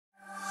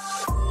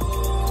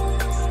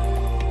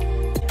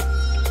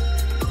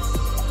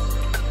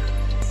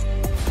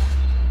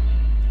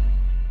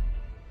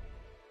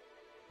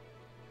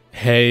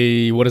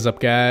Hey, what is up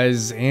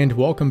guys, and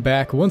welcome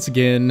back once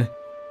again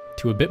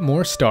to a bit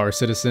more Star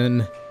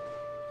Citizen.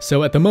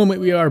 So at the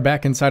moment we are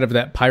back inside of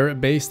that pirate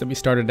base that we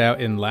started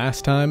out in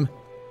last time,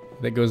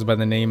 that goes by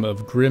the name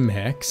of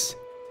Grimhex.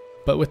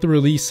 But with the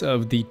release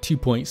of the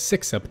 2.6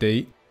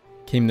 update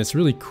came this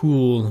really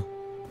cool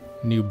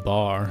new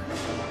bar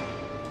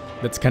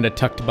that's kind of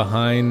tucked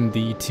behind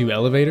the two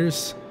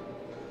elevators.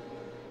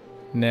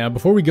 Now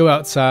before we go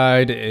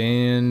outside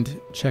and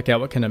check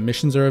out what kind of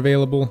missions are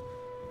available,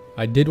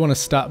 I did want to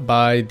stop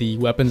by the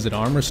weapons and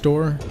armor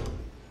store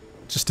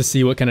just to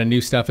see what kind of new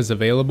stuff is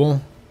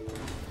available,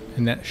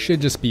 and that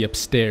should just be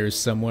upstairs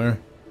somewhere.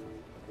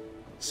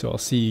 So I'll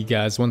see you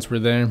guys once we're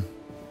there.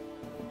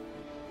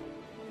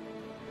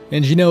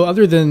 And you know,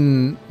 other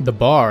than the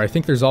bar, I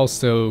think there's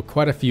also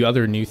quite a few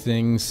other new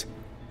things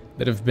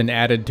that have been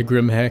added to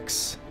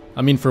Grimhex.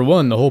 I mean, for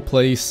one, the whole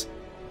place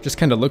just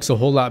kind of looks a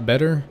whole lot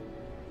better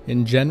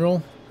in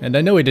general. And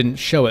I know I didn't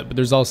show it, but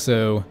there's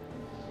also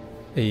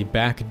a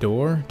back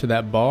door to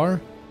that bar,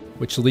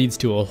 which leads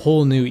to a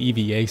whole new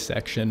EVA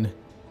section.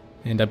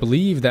 And I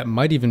believe that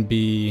might even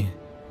be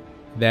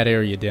that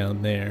area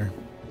down there.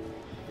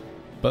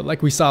 But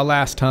like we saw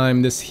last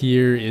time, this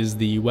here is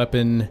the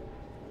weapon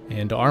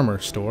and armor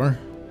store.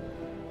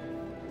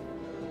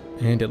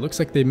 And it looks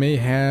like they may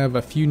have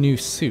a few new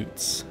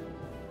suits.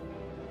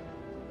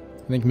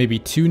 I think maybe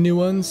 2 new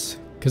ones,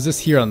 because this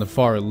here on the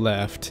far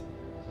left,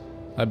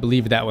 I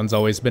believe that one's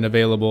always been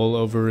available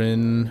over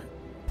in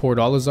Port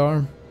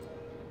Alizar.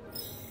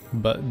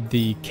 But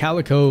the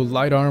Calico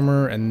light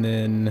armor and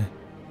then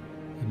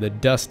the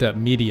dust up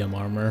medium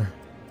armor,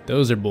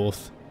 those are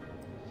both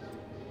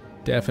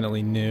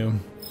definitely new.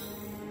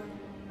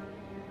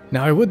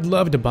 Now I would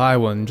love to buy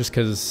one just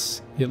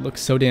because it looks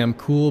so damn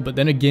cool, but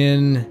then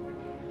again,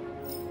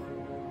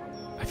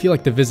 I feel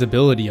like the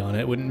visibility on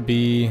it wouldn't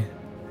be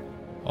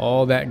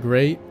all that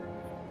great.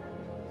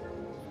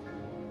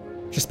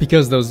 Just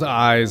because those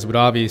eyes would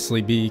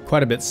obviously be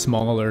quite a bit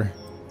smaller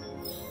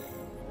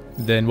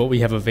than what we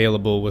have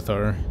available with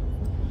our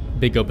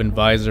big open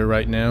visor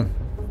right now.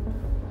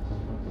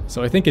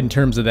 So I think in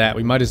terms of that,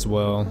 we might as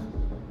well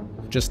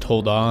just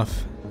hold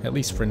off, at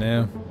least for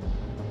now.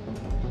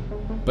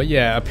 But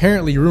yeah,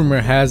 apparently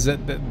rumor has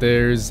it that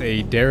there's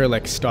a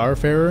derelict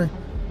starfarer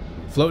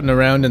floating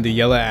around in the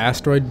yellow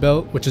asteroid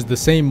belt, which is the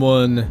same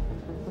one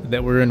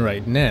that we're in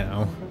right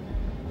now.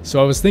 So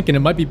I was thinking it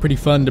might be pretty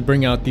fun to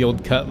bring out the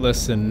old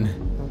cutlass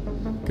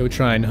and go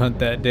try and hunt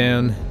that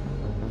down.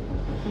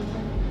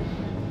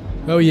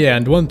 Oh yeah,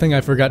 and one thing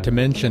I forgot to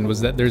mention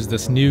was that there's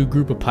this new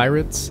group of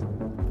pirates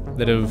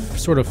that have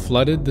sort of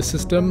flooded the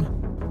system,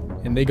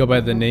 and they go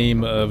by the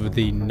name of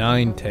the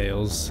Nine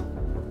Tails.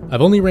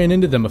 I've only ran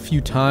into them a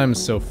few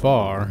times so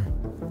far,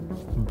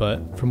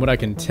 but from what I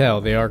can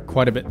tell, they are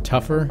quite a bit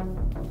tougher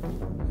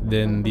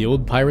than the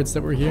old pirates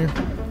that were here.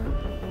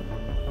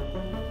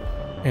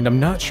 And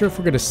I'm not sure if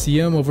we're going to see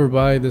them over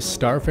by this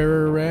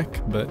Starfarer wreck,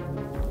 but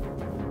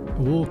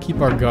we'll keep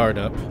our guard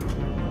up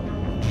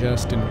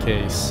just in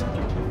case.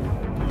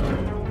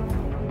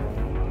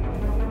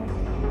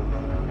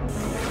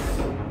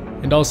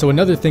 And also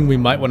another thing we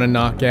might want to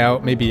knock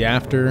out maybe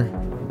after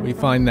we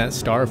find that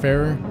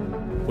Starfarer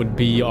would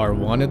be our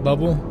wanted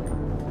level.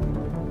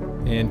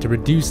 And to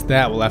reduce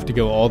that, we'll have to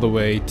go all the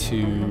way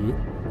to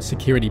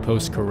Security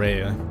Post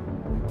Korea.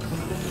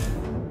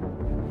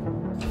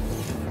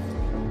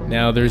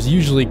 Now there's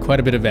usually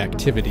quite a bit of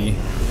activity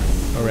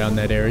around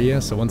that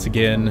area, so once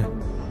again,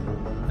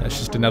 that's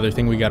just another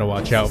thing we gotta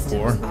watch out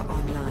for.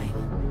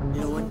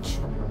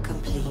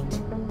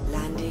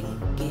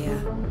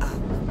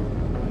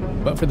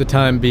 But for the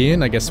time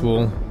being, I guess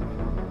we'll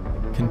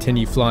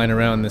continue flying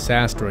around this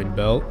asteroid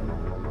belt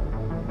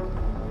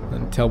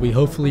until we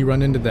hopefully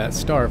run into that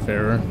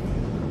Starfarer,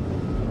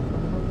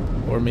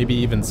 or maybe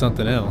even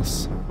something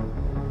else.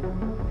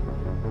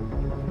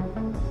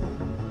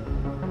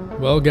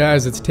 Well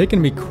guys, it's taken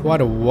me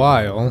quite a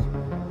while,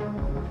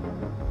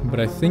 but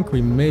I think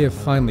we may have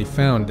finally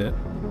found it,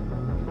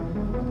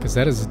 because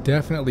that is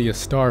definitely a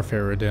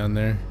Starfarer down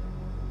there.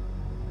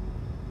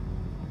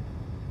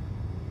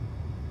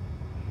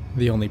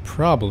 The only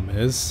problem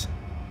is,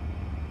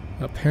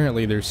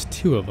 apparently there's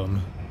 2 of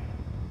them.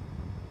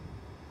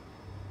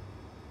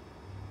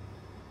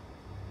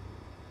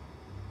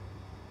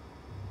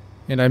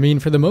 And I mean,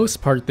 for the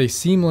most part, they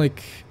seem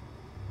like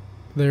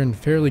they're in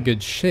fairly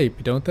good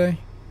shape, don't they?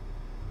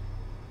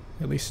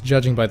 At least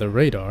judging by the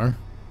radar.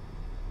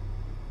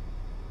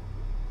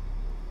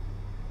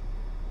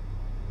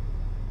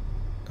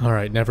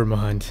 Alright, never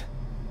mind.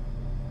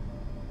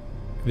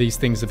 These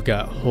things have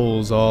got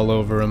holes all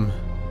over them.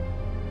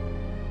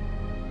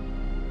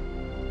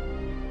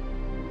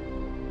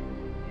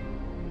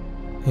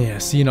 Yeah,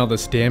 seeing all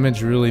this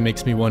damage really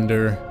makes me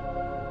wonder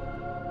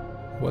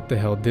what the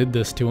hell did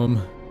this to him.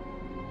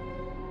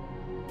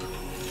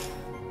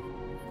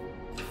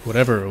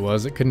 Whatever it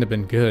was, it couldn't have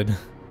been good.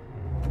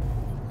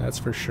 That's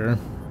for sure.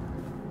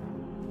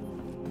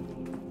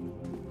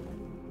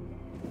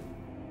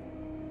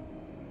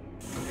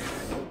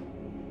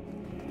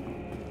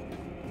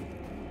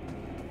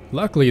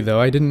 Luckily, though,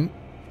 I didn't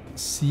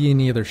see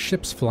any other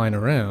ships flying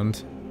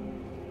around.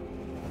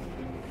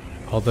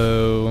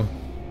 Although,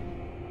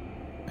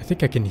 I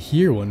think I can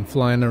hear one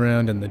flying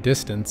around in the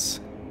distance.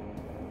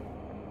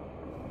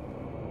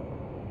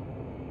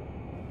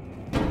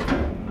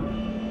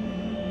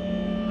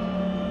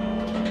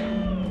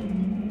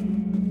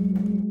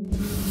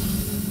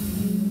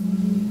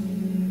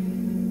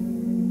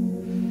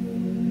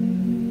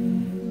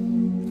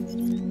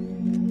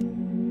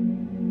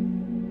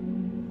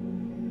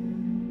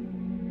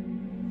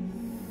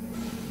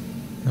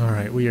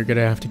 Alright, we are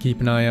gonna have to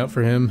keep an eye out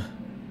for him.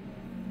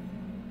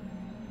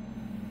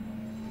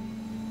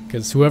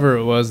 Because whoever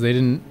it was, they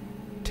didn't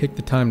take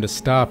the time to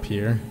stop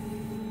here.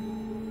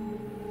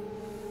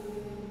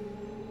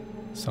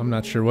 So I'm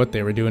not sure what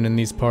they were doing in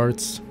these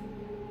parts.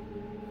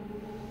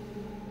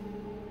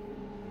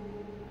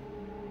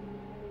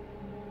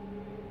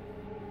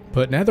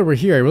 But now that we're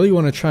here, I really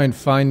want to try and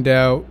find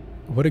out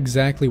what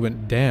exactly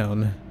went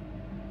down.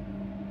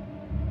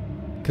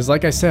 Because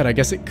like I said, I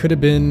guess it could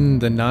have been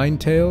the Nine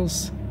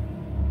Tails.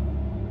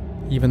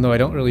 Even though I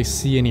don't really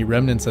see any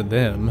remnants of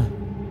them.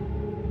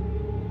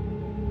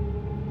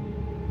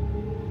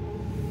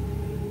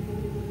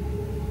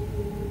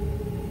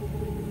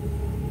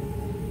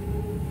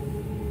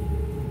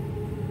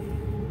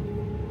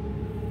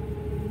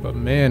 But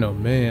man, oh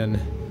man.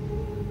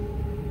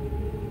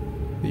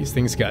 These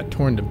things got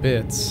torn to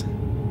bits.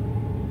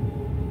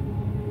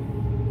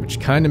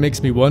 Which kind of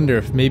makes me wonder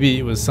if maybe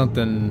it was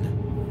something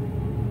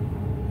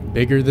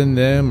bigger than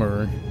them,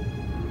 or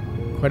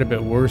quite a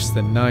bit worse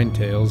than Nine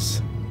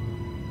Tails.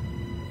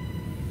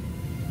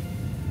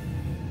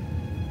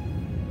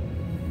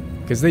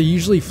 Because they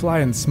usually fly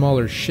in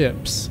smaller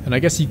ships, and I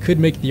guess you could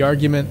make the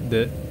argument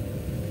that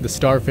the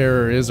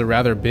Starfarer is a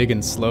rather big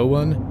and slow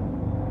one.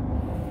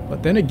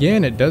 But then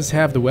again, it does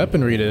have the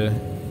weaponry to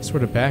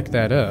sort of back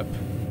that up.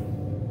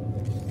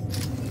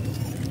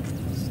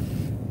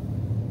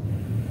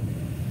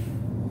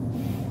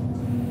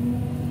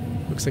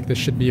 Looks like this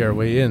should be our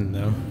way in,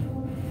 though.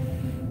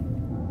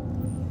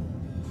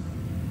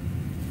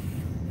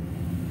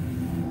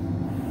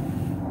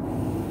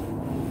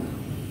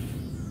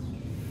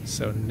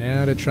 So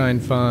now to try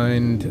and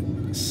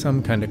find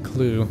some kind of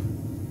clue.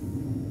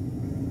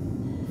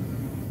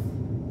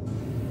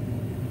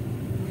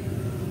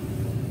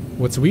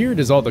 What's weird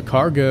is all the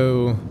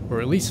cargo,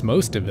 or at least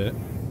most of it,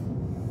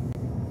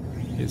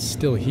 is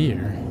still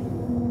here.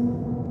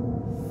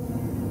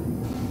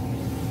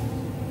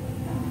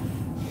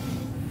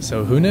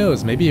 So who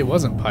knows, maybe it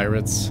wasn't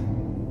pirates.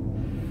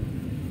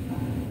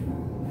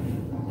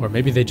 Or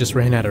maybe they just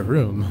ran out of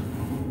room.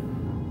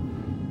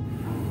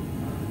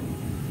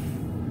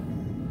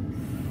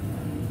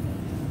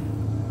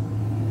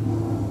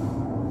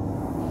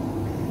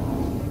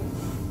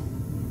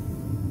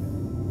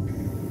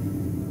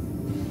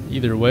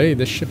 Either way,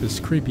 this ship is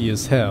creepy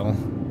as hell.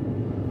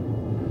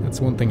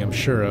 That's one thing I'm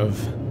sure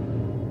of.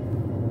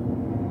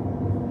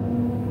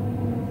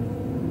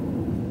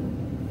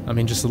 I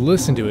mean, just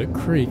listen to it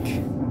creak.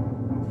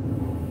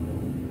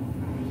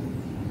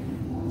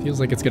 Feels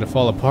like it's gonna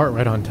fall apart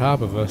right on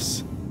top of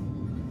us.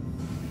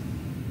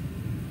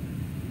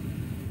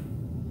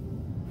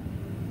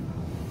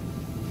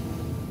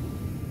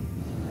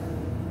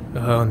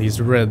 Oh, and these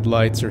red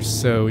lights are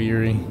so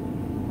eerie.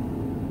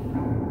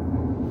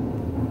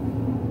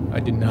 I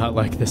did not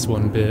like this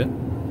one bit.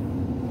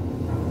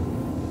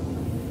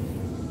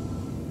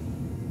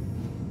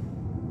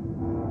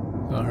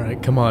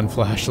 Alright, come on,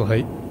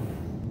 flashlight.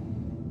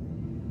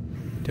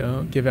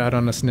 Don't give out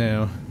on us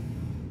now.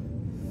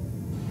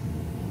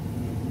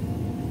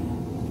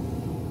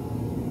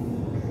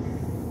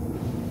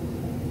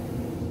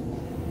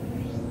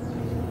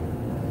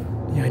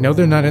 Yeah, I know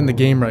they're not in the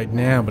game right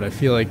now, but I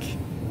feel like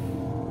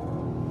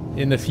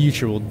in the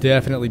future we'll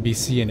definitely be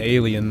seeing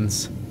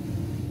aliens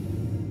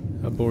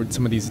aboard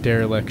some of these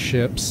derelict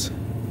ships.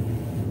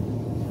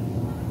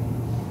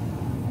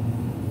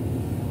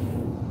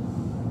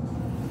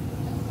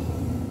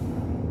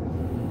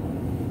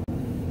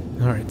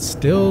 Alright,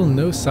 still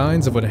no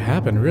signs of what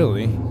happened,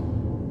 really.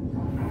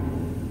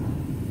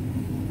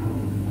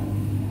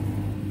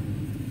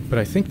 But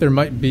I think there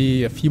might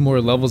be a few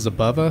more levels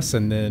above us,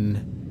 and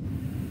then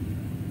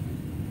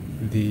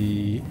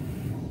the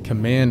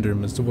command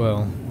room as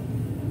well.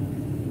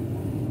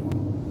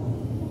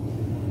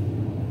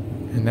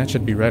 And that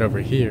should be right over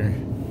here.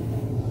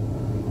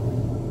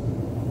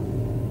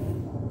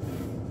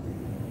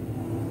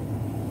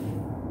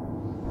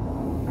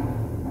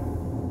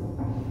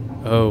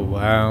 Oh,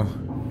 wow.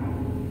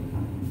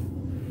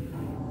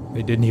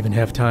 They didn't even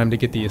have time to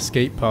get the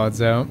escape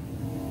pods out.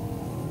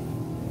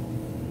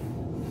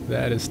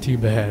 That is too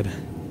bad.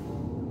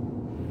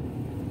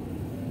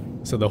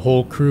 So the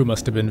whole crew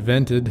must have been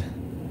vented.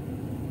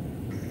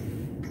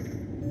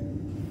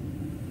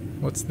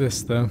 What's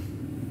this, though?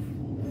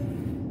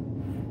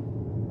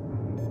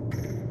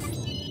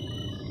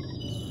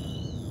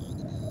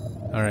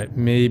 Alright,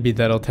 maybe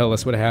that'll tell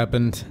us what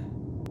happened.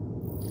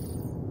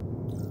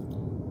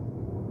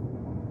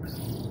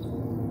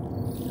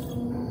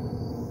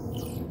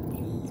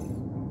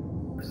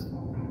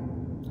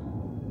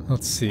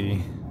 Let's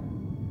see.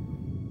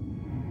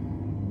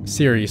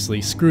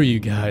 Seriously, screw you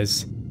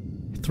guys.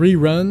 3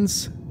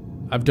 runs?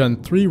 I've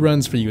done 3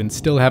 runs for you and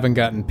still haven't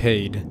gotten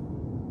paid.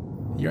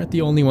 You aren't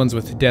the only ones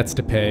with debts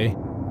to pay,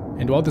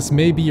 and while this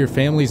may be your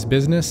family's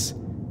business,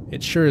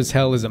 it sure as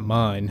hell isn't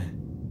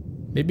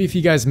mine. Maybe if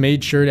you guys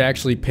made sure to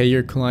actually pay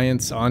your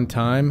clients on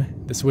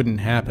time, this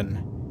wouldn't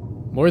happen.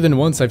 More than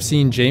once I've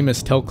seen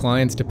Jameis tell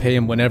clients to pay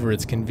him whenever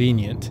it's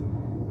convenient.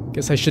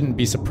 Guess I shouldn't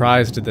be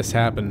surprised if this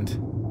happened.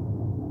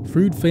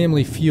 Frood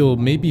Family Fuel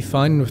may be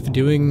fine with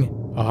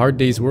doing a hard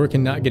day's work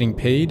and not getting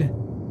paid,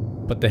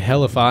 but the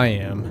hell if I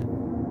am.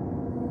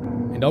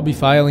 And I'll be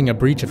filing a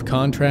breach of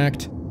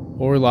contract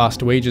or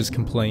lost wages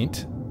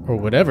complaint, or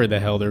whatever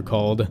the hell they're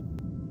called,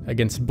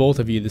 against both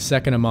of you the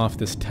second I'm off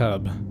this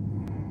tub.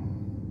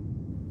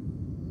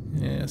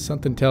 Yeah,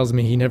 something tells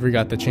me he never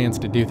got the chance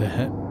to do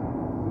that.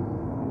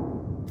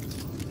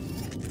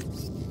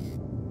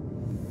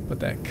 But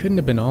that couldn't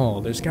have been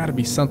all. There's gotta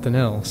be something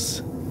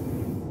else.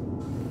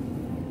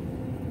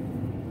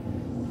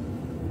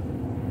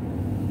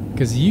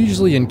 Because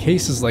usually in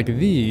cases like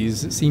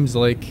these, it seems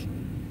like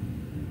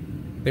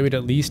they would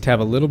at least have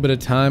a little bit of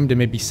time to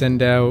maybe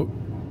send out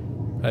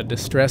a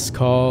distress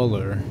call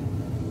or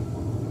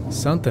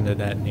something of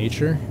that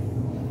nature.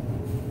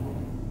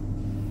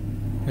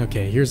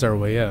 Okay, here's our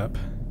way up.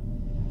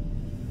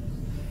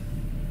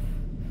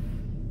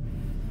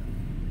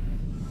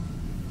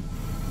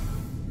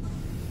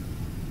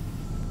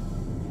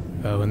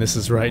 Oh, and this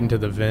is right into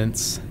the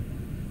vents.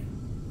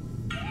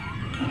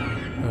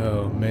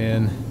 Oh,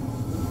 man.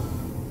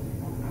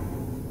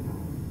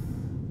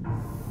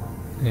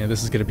 Yeah,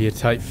 this is gonna be a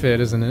tight fit,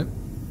 isn't it?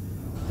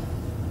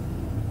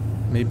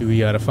 Maybe we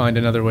gotta find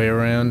another way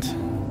around.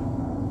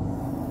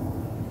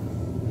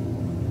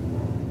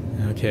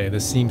 Okay,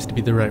 this seems to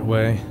be the right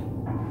way.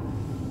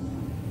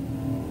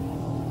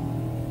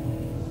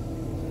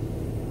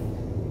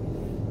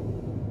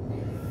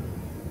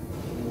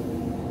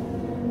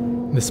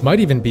 This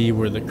might even be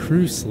where the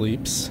crew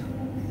sleeps.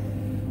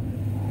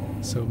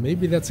 So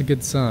maybe that's a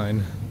good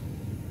sign.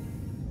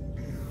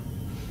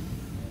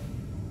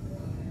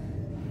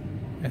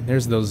 And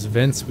there's those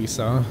vents we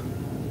saw.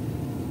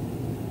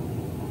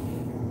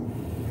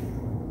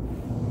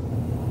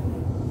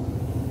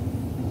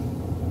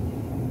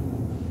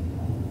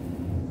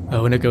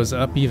 Oh, and it goes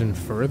up even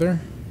further?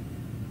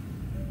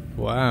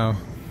 Wow.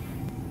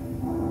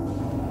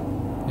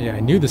 Yeah,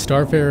 I knew the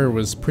Starfarer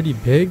was pretty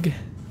big,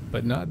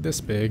 but not this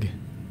big.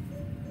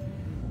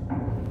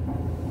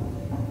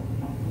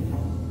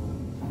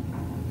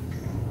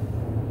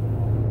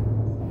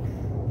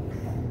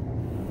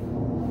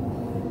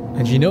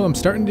 And you know, I'm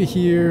starting to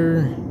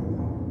hear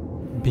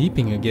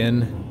beeping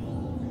again.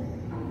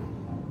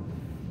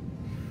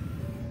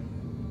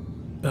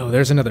 Oh,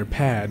 there's another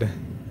pad.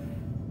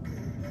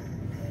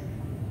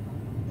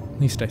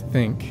 At least I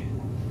think.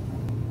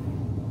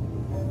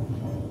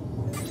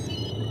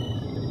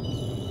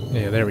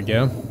 Yeah, there we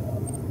go.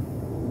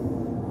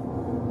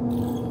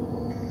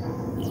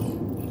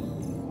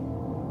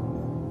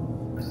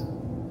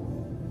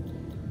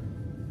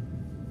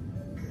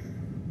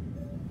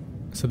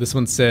 So this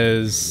one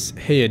says,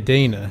 "Hey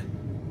Adana,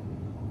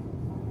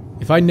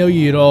 if I know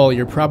you at all,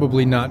 you're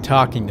probably not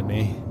talking to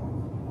me.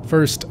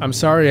 First, I'm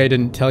sorry I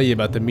didn't tell you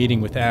about the meeting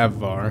with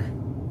Avvar.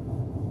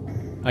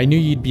 I knew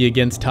you'd be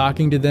against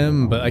talking to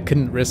them, but I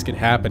couldn't risk it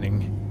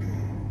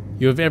happening.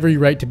 You have every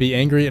right to be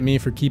angry at me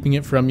for keeping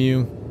it from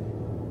you,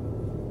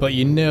 but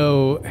you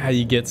know how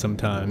you get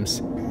sometimes.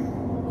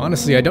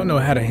 Honestly, I don't know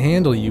how to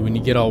handle you when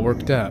you get all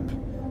worked up.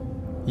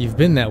 You've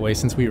been that way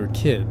since we were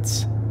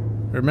kids.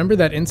 Remember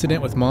that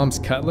incident with Mom's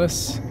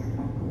cutlass?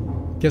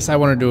 Guess I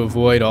wanted to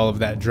avoid all of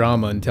that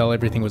drama until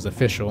everything was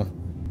official.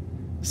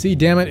 See,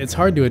 damn it, it's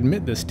hard to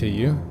admit this to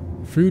you.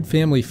 Frood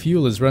Family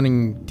Fuel is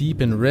running deep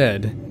in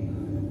red,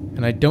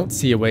 and I don't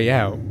see a way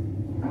out.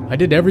 I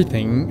did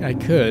everything I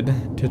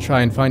could to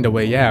try and find a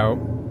way out,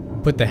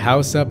 put the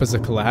house up as a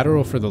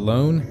collateral for the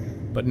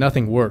loan, but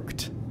nothing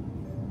worked.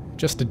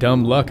 Just a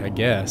dumb luck, I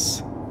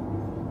guess.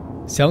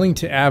 Selling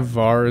to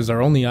Avvar is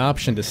our only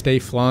option to stay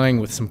flying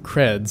with some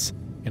creds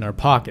in our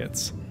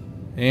pockets,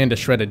 and a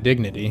shred of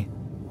dignity.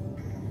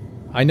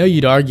 I know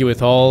you'd argue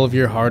with all of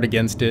your heart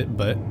against it,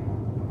 but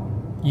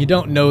you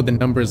don't know the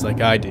numbers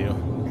like I do.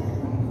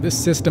 This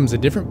system's a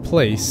different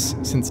place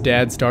since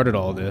Dad started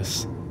all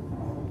this.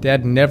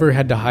 Dad never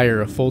had to hire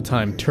a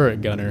full-time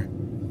turret gunner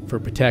for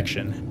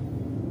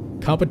protection.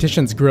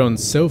 Competition's grown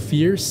so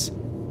fierce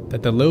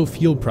that the low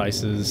fuel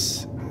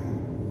prices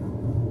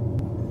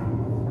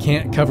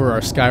can't cover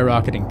our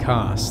skyrocketing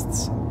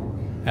costs.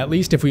 At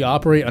least if we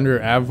operate under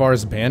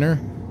Avvar's banner,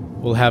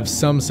 we'll have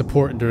some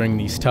support during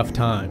these tough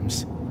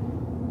times.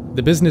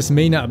 The business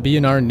may not be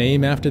in our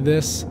name after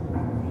this,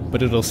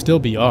 but it'll still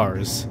be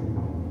ours.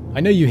 I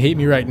know you hate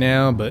me right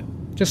now, but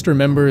just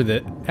remember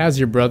that as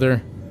your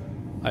brother,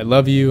 I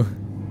love you,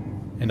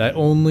 and I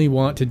only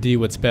want to do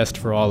what's best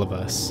for all of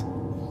us.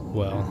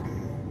 Well,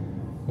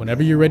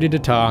 whenever you're ready to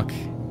talk,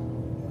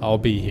 I'll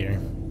be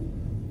here."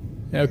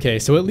 Okay,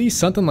 so at least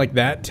something like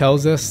that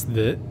tells us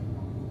that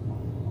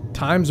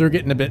times are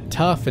getting a bit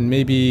tough and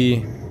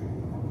maybe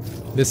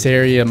this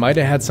area might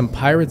have had some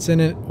pirates in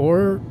it,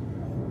 or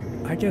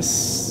I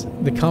guess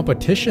the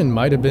competition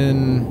might have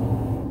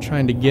been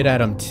trying to get at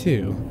them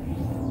too.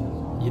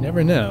 You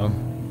never know.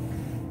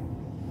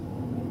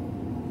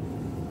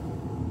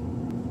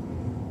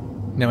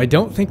 Now, I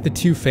don't think the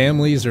two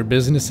families or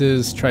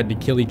businesses tried to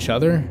kill each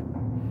other,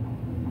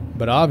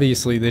 but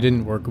obviously they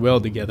didn't work well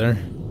together.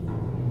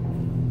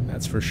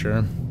 That's for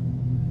sure.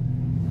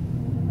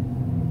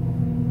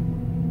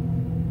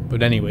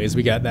 But anyways,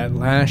 we got that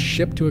last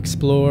ship to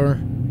explore,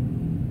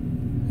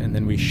 and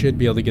then we should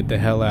be able to get the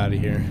hell out of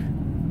here.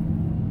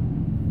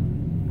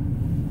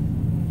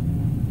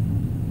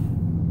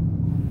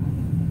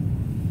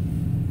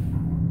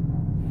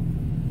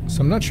 So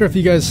I'm not sure if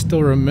you guys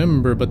still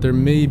remember, but there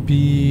may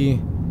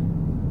be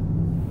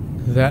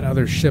that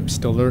other ship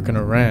still lurking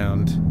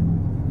around.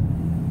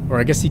 Or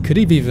I guess he could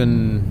have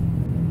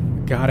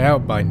even got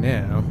out by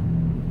now.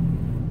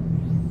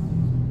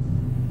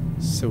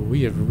 So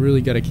we have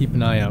really got to keep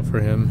an eye out for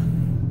him.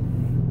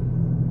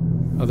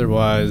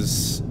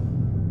 Otherwise,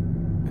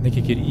 I think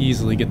he could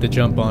easily get the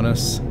jump on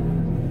us.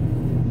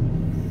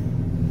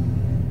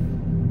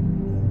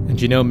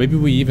 And you know, maybe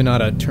we even ought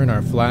to turn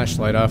our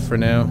flashlight off for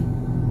now.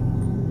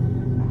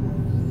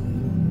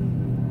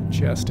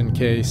 Just in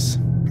case.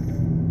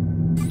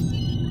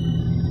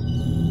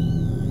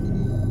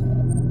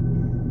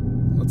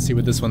 Let's see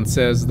what this one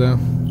says, though.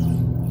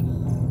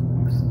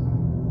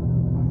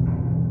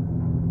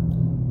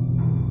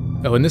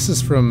 Oh, and this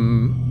is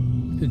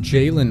from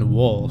Jalen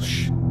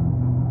Walsh.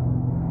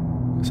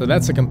 So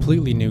that's a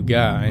completely new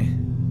guy.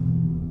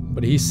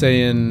 But he's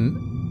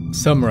saying,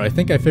 Summer, I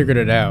think I figured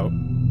it out.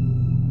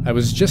 I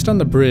was just on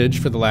the bridge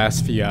for the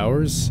last few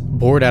hours,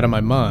 bored out of my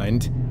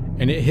mind,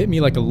 and it hit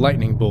me like a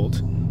lightning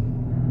bolt.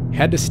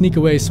 Had to sneak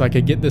away so I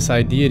could get this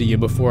idea to you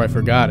before I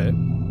forgot it.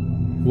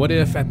 What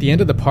if, at the end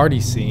of the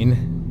party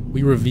scene,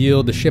 we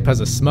revealed the ship has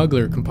a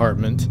smuggler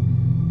compartment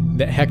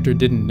that Hector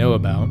didn't know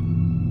about?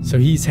 So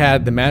he's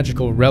had the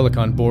magical relic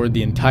on board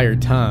the entire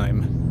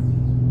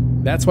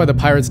time. That's why the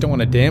pirates don't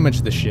want to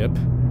damage the ship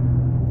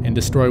and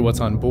destroy what's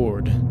on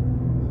board.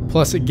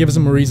 Plus, it gives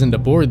them a reason to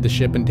board the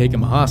ship and take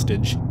him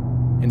hostage,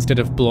 instead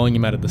of blowing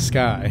him out of the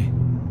sky.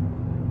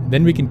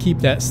 Then we can keep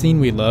that scene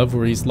we love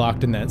where he's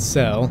locked in that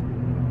cell,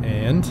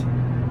 and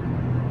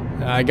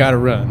I gotta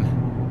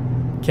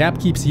run. Cap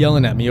keeps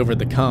yelling at me over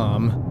the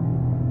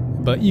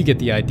comm, but you get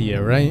the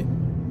idea, right?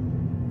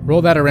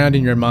 Roll that around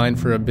in your mind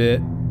for a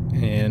bit,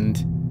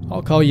 and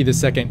I'll call you the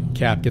second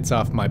Cap gets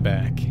off my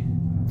back.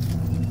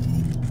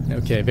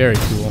 Okay, very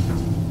cool.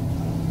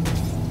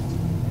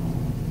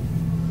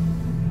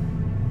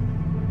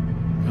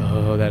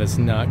 Oh, that is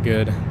not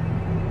good.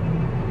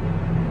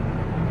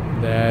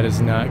 That is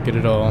not good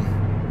at all.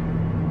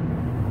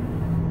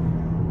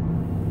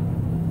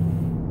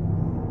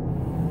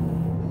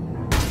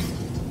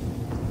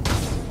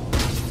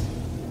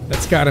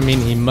 That's gotta mean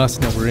he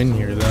must know we're in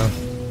here, though.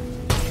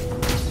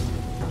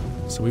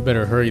 So we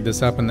better hurry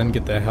this up and then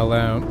get the hell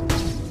out.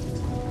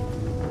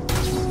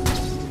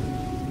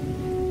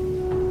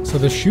 So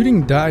the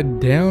shooting died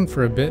down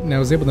for a bit, and I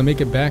was able to make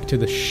it back to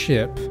the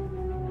ship.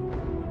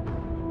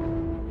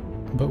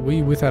 But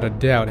we, without a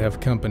doubt, have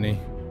company.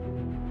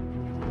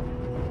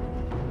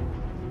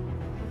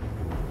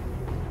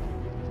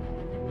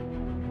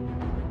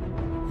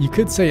 You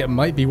could say it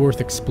might be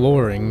worth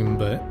exploring,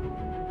 but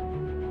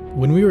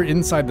when we were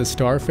inside the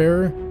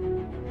Starfarer,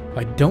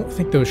 I don't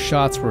think those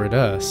shots were at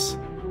us.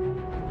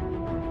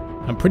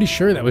 I'm pretty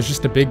sure that was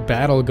just a big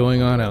battle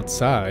going on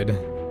outside.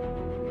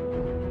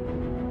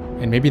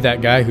 And maybe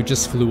that guy who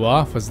just flew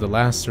off was the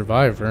last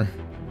survivor.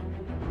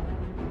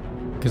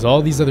 Because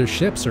all these other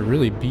ships are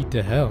really beat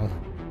to hell.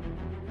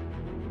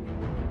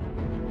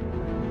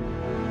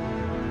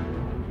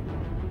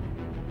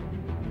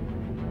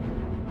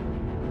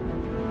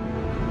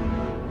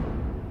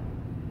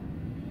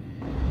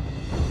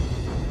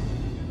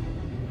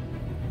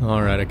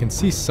 Alright, I can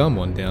see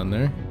someone down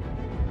there.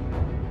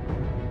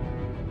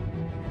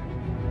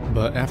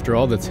 But after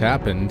all that's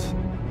happened,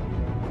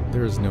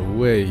 there is no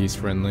way he's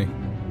friendly.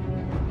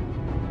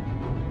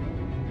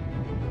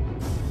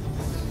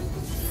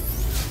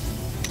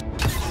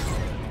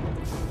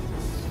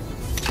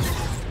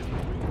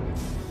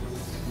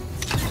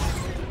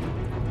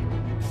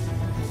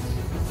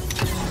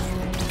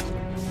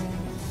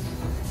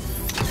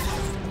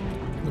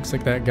 Looks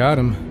like that got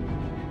him.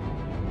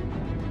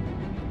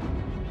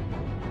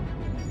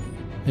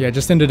 Yeah, I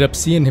just ended up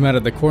seeing him out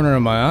of the corner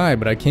of my eye,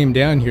 but I came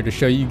down here to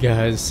show you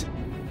guys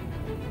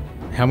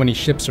how many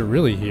ships are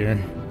really here.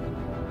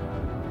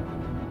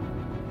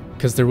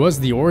 Because there was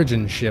the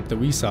Origin ship that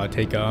we saw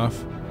take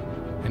off,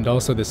 and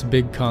also this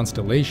big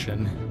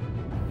constellation.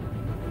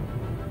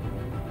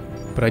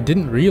 But I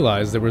didn't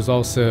realize there was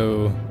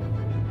also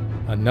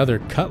another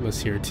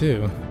Cutlass here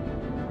too.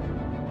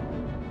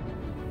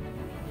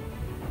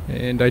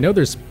 And I know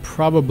there's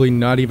probably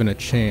not even a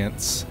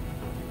chance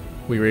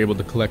we were able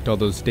to collect all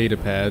those data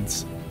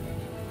pads.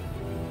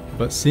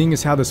 But seeing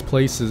as how this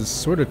place is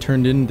sort of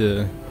turned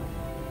into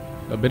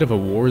a bit of a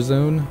war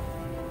zone,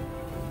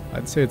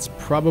 I'd say it's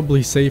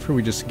probably safer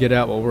we just get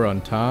out while we're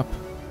on top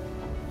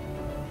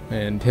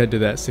and head to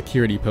that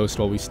security post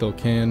while we still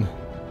can.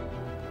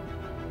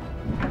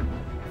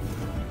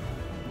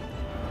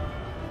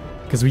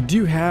 Because we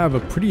do have a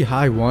pretty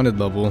high wanted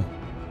level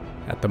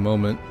at the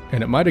moment,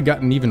 and it might have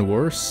gotten even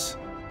worse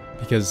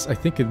because I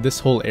think this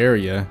whole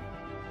area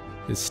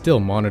is still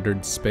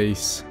monitored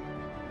space.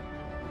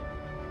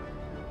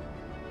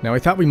 Now I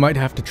thought we might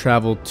have to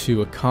travel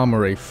to a comm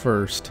array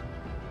first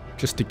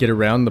just to get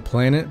around the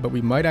planet, but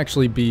we might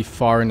actually be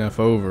far enough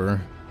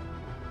over.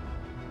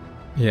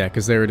 Yeah,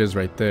 because there it is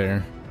right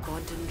there.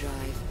 Quantum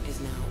drive is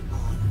now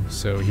on.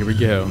 So here we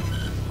go.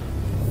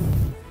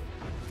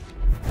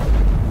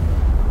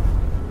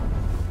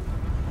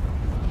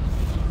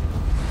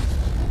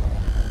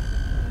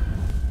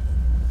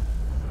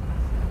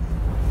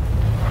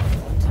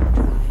 Quantum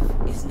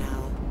drive is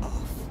now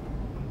off.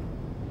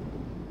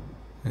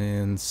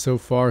 And so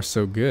far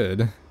so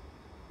good.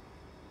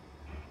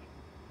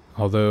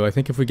 Although I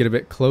think if we get a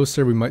bit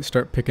closer we might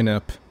start picking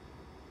up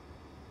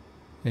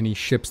any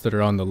ships that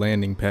are on the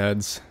landing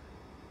pads.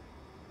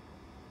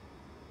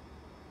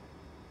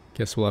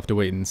 Guess we'll have to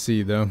wait and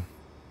see though.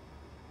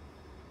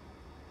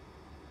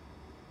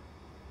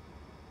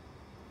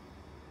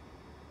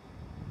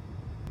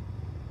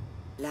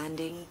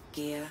 Landing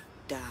gear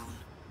down.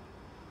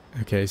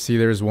 Okay, see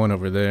there's one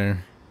over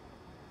there.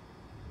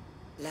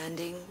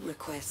 Landing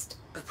request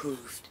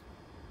approved.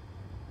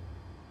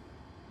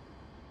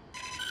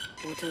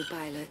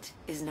 Autopilot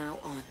is now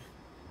on.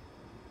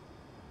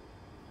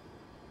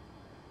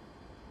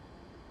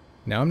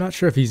 Now I'm not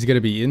sure if he's gonna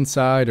be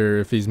inside or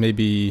if he's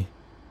maybe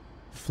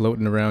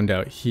floating around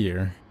out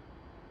here.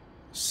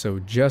 So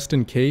just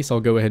in case,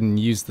 I'll go ahead and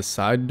use the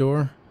side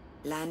door.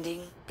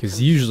 Landing.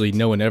 Because usually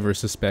no one ever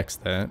suspects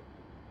that.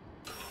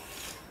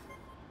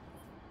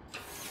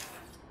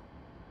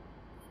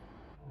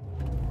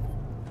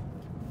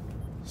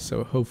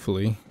 So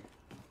hopefully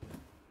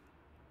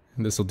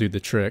this will do the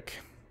trick.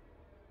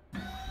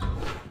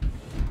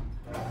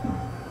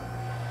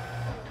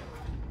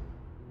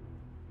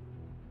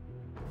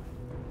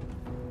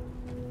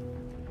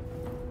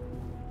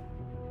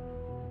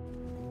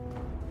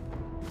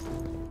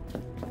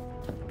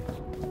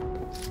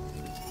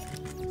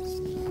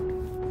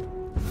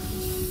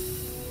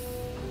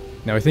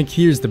 Now I think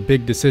here's the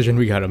big decision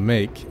we gotta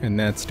make, and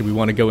that's, do we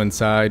want to go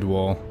inside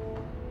while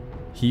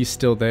he's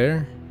still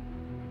there?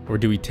 Or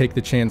do we take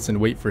the chance and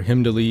wait for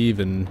him to leave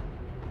and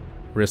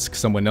risk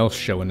someone else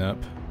showing up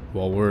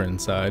while we're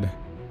inside?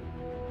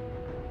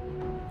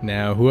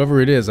 Now,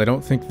 whoever it is, I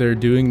don't think they're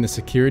doing the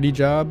security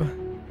job,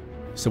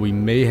 so we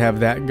may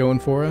have that going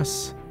for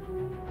us.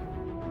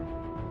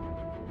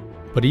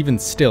 But even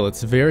still,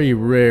 it's very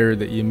rare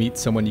that you meet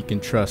someone you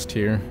can trust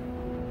here.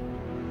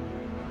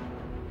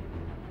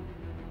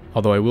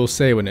 Although I will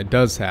say, when it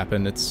does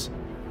happen, it's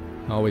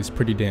always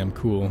pretty damn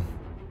cool.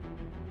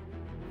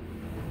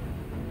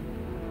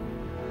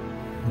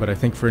 But I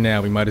think for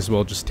now, we might as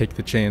well just take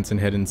the chance and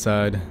head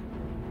inside.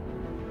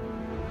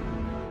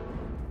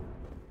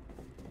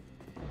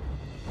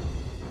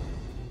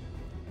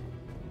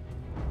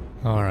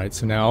 Alright,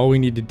 so now all we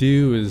need to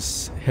do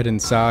is head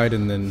inside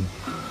and then,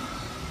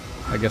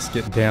 I guess,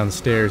 get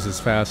downstairs as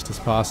fast as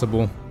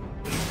possible.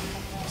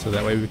 So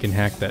that way we can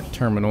hack that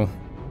terminal.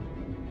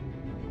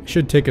 It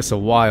should take us a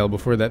while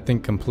before that thing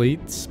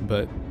completes,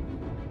 but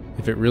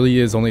if it really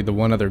is only the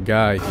one other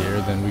guy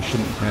here, then we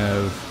shouldn't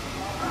have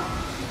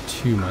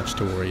too much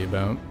to worry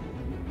about.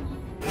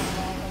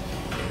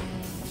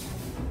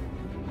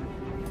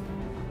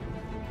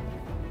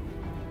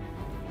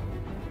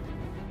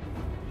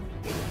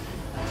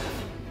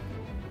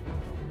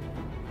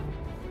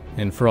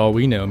 And for all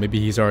we know, maybe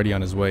he's already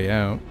on his way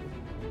out.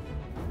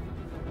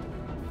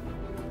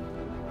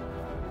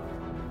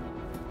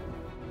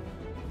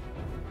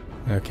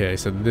 Okay,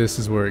 so this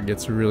is where it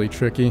gets really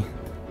tricky.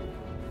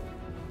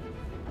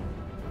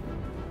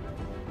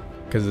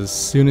 Because as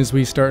soon as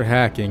we start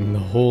hacking, the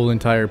whole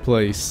entire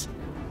place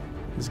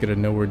is gonna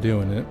know we're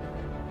doing it.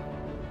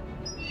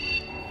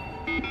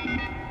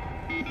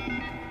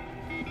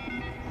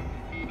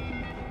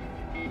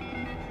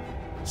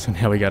 So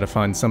now we gotta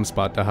find some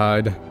spot to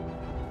hide.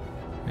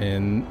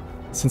 And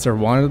since our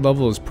wanted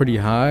level is pretty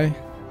high,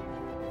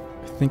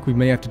 I think we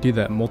may have to do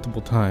that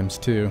multiple times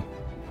too.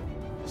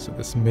 So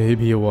this may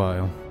be a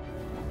while.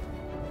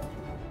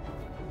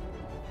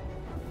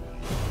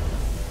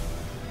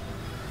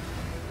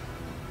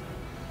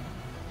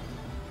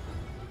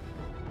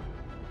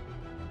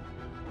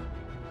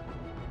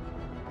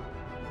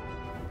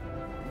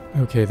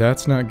 Okay,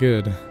 that's not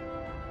good.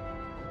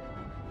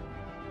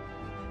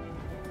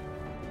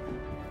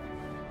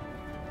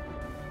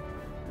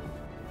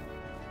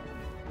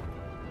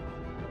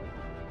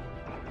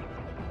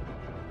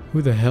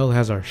 Who the hell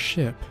has our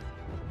ship?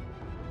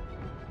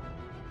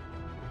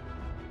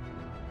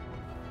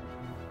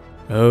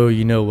 Oh,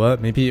 you know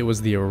what? Maybe it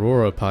was the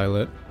Aurora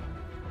pilot.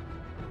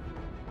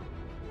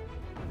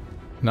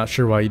 Not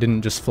sure why you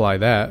didn't just fly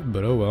that,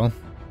 but oh well.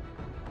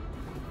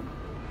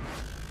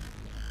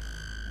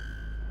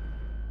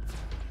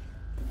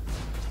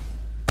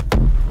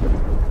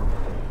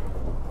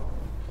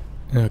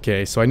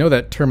 Okay, so I know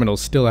that terminal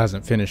still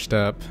hasn't finished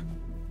up,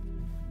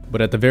 but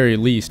at the very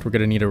least we're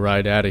gonna need a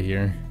ride out of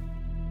here.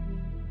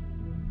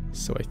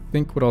 So I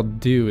think what I'll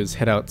do is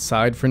head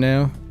outside for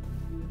now,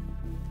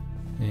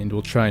 and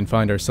we'll try and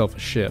find ourselves a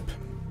ship.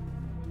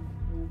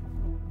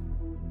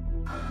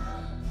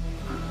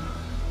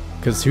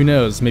 Because who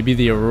knows, maybe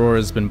the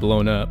Aurora's been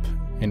blown up,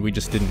 and we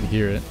just didn't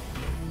hear it.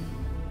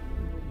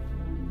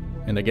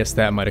 And I guess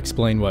that might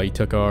explain why he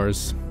took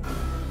ours.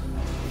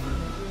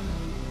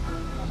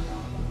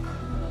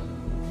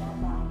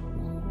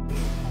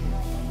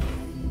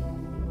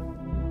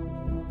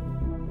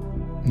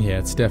 Yeah,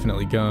 it's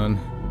definitely gone.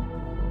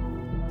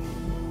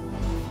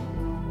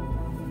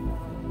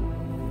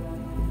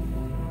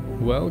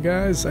 Well,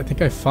 guys, I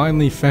think I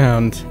finally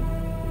found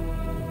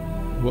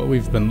what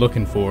we've been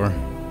looking for.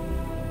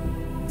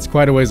 It's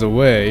quite a ways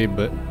away,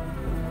 but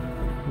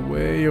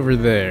way over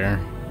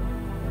there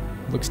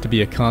looks to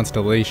be a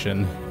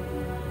constellation.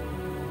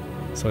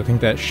 So I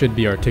think that should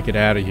be our ticket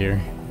out of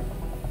here.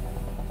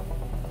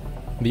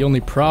 The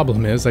only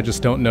problem is I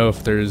just don't know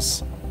if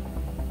there's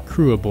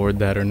crew aboard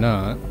that or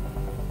not.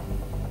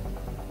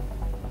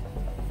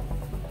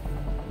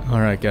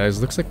 Alright guys,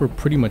 looks like we're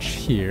pretty much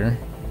here.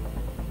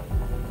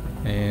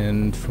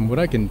 And from what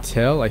I can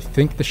tell, I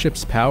think the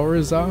ship's power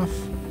is off.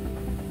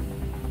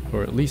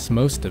 Or at least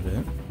most of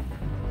it.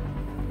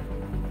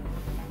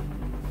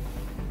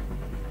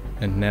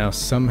 And now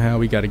somehow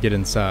we gotta get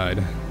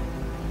inside.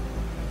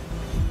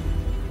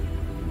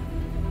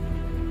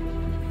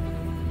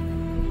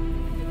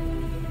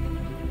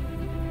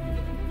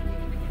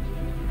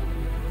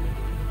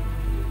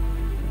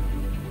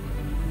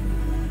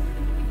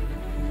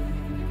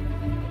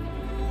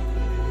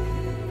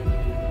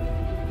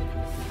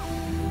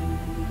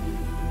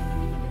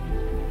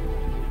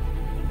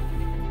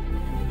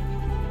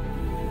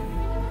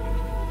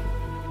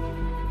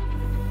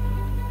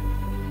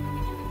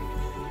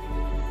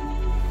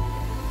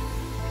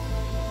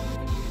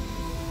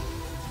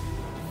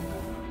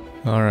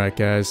 Alright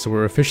guys, so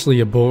we're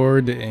officially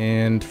aboard,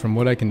 and from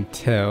what I can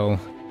tell,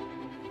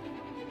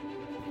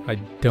 I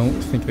don't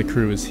think the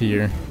crew is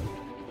here.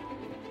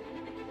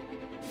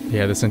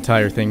 Yeah, this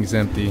entire thing's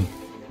empty.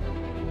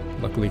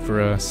 Luckily for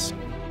us.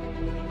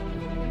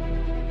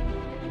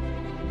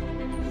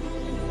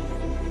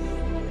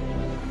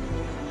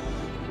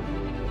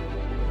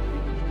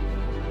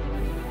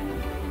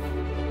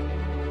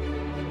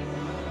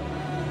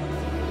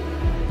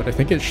 But I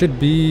think it should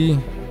be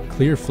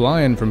clear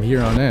flying from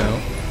here on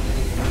out.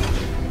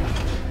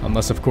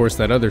 Unless, of course,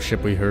 that other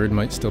ship we heard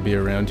might still be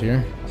around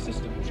here.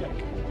 System check.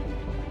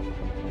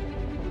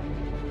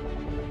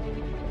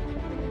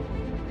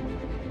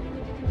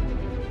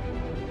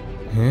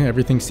 Yeah,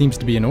 everything seems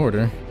to be in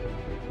order.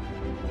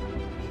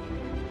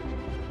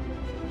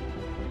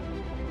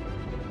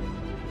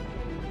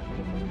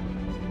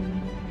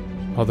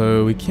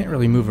 Although, we can't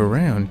really move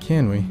around,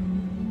 can we?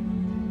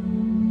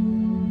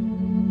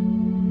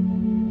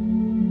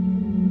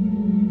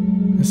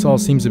 This all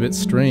seems a bit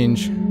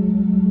strange.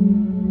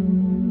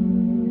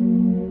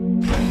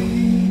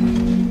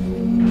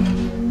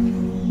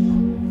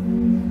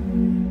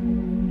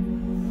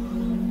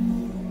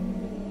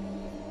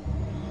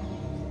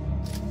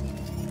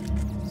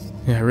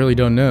 Yeah, I really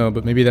don't know,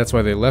 but maybe that's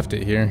why they left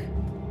it here.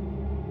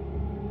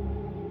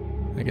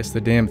 I guess the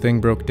damn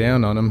thing broke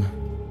down on them.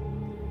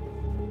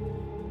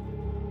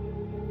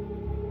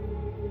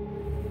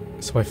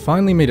 So I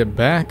finally made it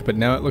back, but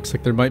now it looks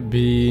like there might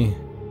be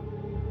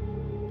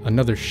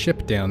another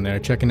ship down there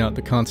checking out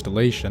the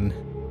constellation.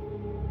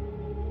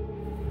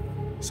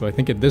 So I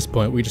think at this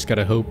point we just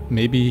gotta hope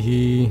maybe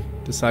he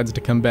decides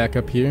to come back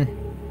up here.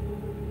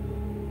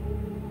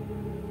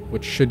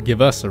 Which should give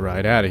us a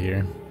ride out of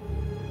here.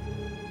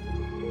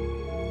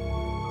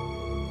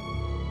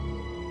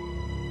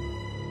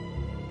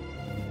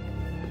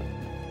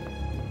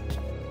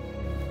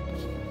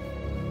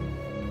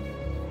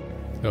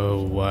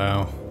 Oh,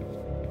 wow.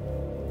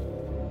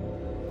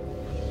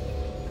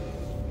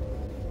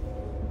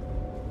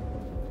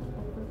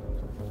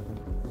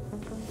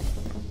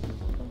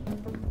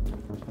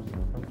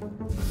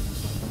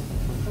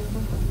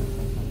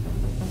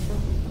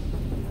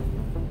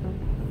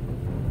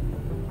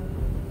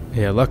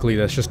 Yeah, luckily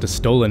that's just a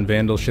stolen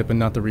Vandal ship and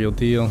not the real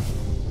deal.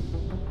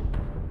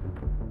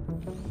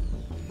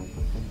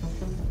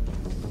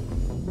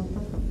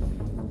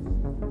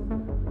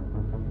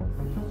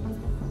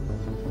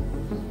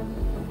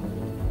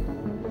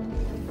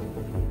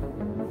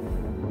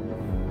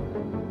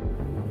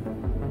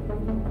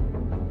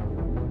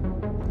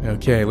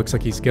 Okay, looks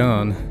like he's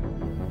gone.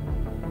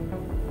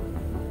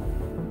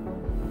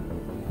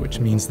 Which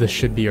means this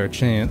should be our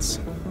chance.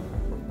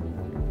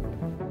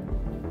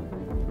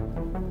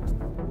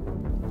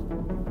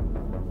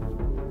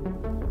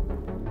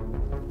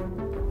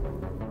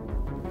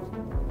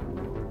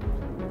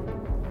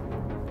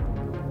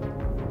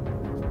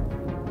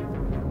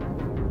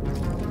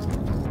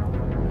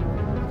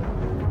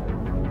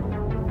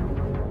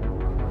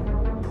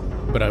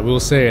 But I will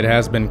say it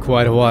has been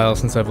quite a while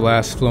since I've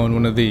last flown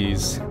one of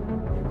these.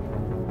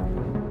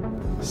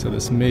 So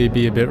this may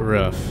be a bit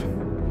rough.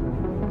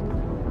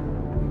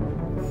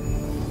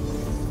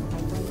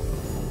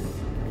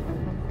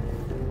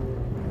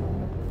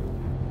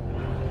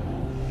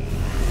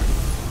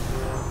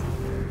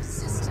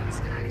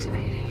 Systems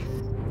activating.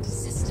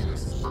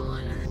 Systems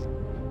on.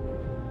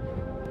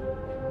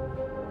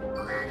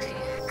 Landing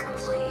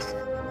complete.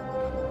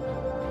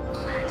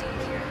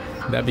 Landing gear.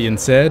 That being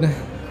said,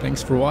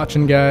 thanks for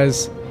watching,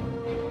 guys.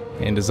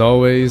 And as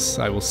always,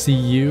 I will see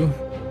you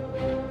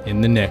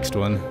in the next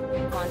one.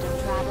 Quantum